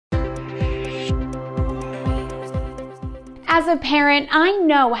As a parent, I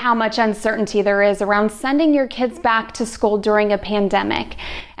know how much uncertainty there is around sending your kids back to school during a pandemic.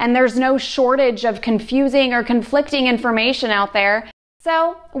 And there's no shortage of confusing or conflicting information out there.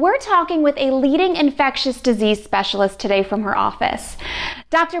 So we're talking with a leading infectious disease specialist today from her office.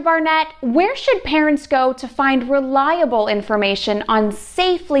 Dr. Barnett, where should parents go to find reliable information on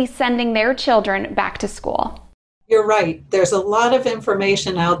safely sending their children back to school? You're right. There's a lot of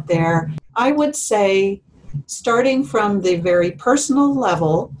information out there. I would say, starting from the very personal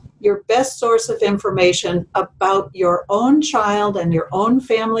level, your best source of information about your own child and your own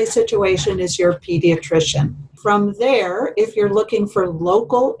family situation is your pediatrician. From there, if you're looking for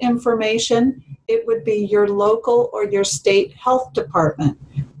local information, it would be your local or your state health department.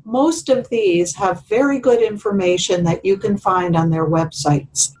 Most of these have very good information that you can find on their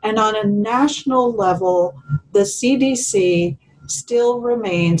websites. And on a national level, the CDC still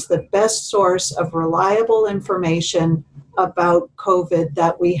remains the best source of reliable information about COVID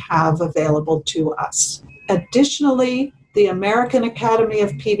that we have available to us. Additionally, the American Academy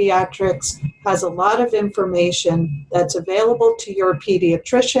of Pediatrics has a lot of information that's available to your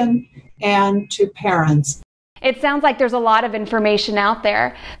pediatrician and to parents. It sounds like there's a lot of information out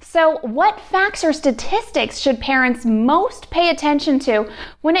there. So what facts or statistics should parents most pay attention to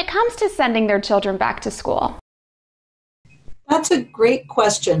when it comes to sending their children back to school? That's a great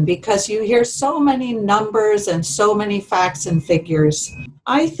question because you hear so many numbers and so many facts and figures.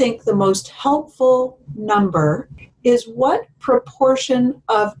 I think the most helpful number is what proportion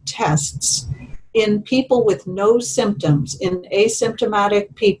of tests in people with no symptoms, in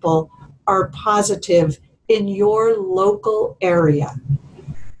asymptomatic people, are positive in your local area.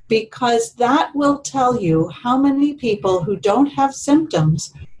 Because that will tell you how many people who don't have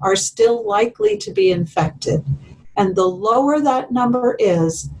symptoms are still likely to be infected. And the lower that number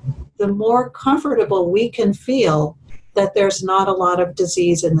is, the more comfortable we can feel that there's not a lot of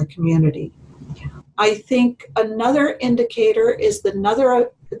disease in the community. I think another indicator is the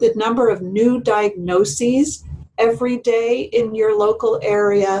number of new diagnoses every day in your local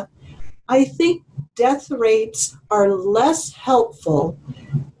area. I think death rates are less helpful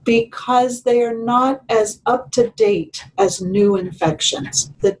because they are not as up-to-date as new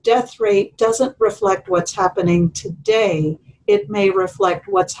infections. The death rate doesn't reflect what's happening today. It may reflect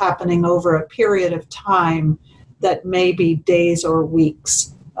what's happening over a period of time that may be days or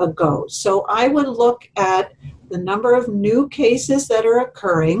weeks ago. So I would look at the number of new cases that are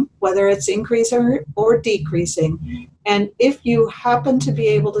occurring, whether it's increasing or decreasing, and if you happen to be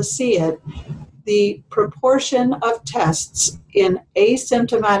able to see it, the proportion of tests in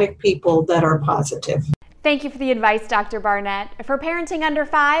asymptomatic people that are positive. Thank you for the advice, Dr. Barnett. For Parenting Under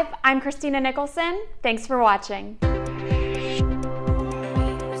 5, I'm Christina Nicholson. Thanks for watching.